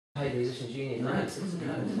Paid Musicians Union, right? So,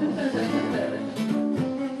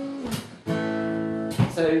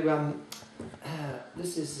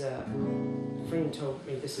 this is, a friend told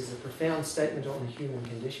me this is a profound statement on the human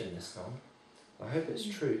condition, this song. I hope it's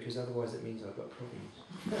true, because otherwise it means I've got problems.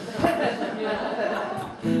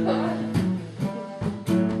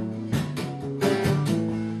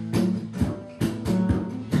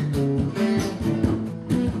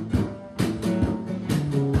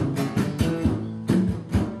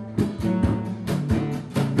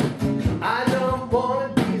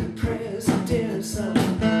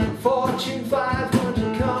 Fortune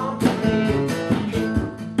 500 company,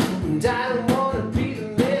 and I don't want to be the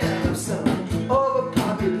man of some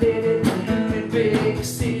overpopulated, polluted big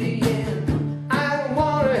city, and I don't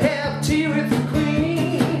want to have tea with the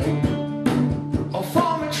queen, or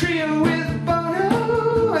form a trio with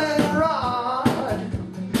Bono and Rod.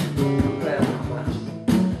 Well, not much.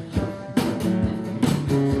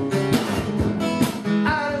 I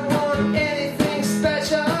don't want anything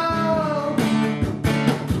special.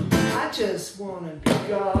 I just wanna be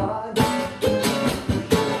God.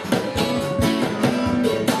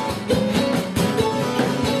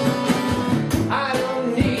 I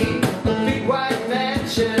don't need a big white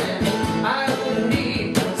mansion. I don't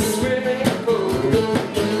need a swimming pool.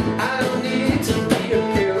 I don't need to be a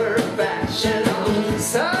pillar of fashion on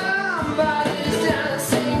somebody's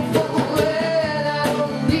dancing fool. And I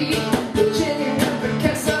don't need a genuine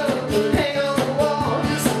Picasso hang on the wall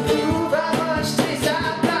just to prove how much taste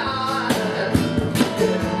I've got.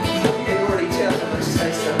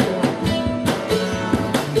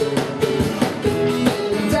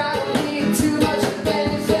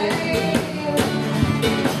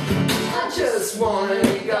 Wanna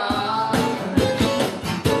be God.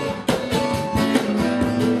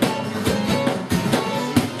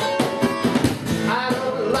 I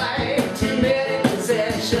don't like too many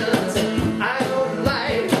possessions. I don't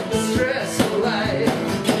like stressful life.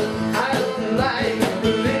 I don't like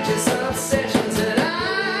religious obsessions, and I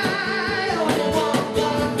only want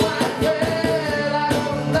one white girl. I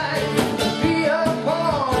don't like to be a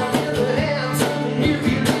pawn in the hands of a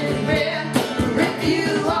newly man. Rip you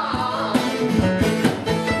off.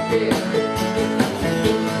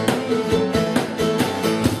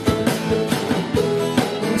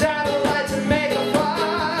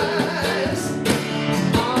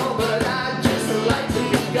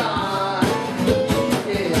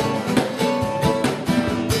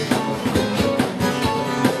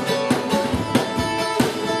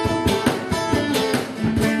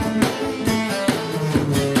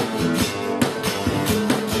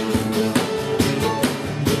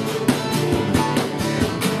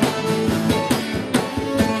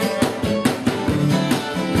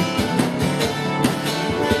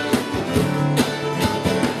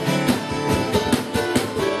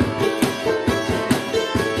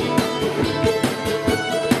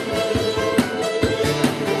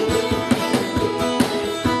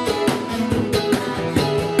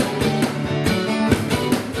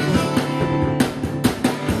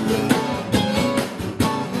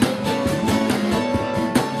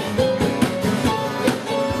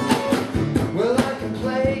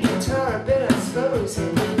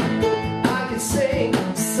 I could sing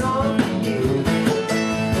a song for you.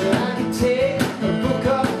 I could take a book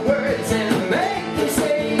of words and make them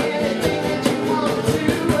say anything that you want to.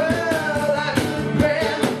 Well, I could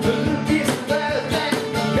grab a little piece of earth and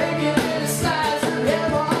make a little slice of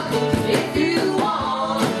heaven if you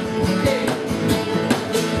want.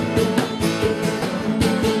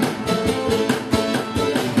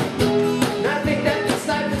 And I think that this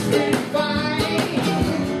life is really fine.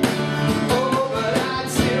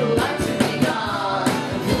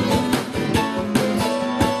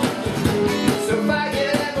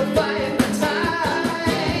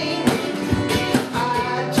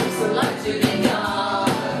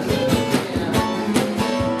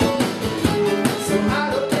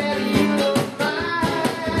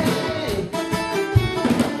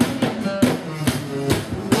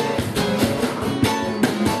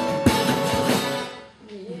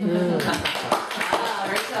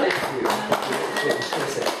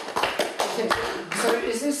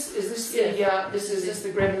 So is this the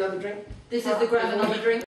grab another drink? This is the grab another drink.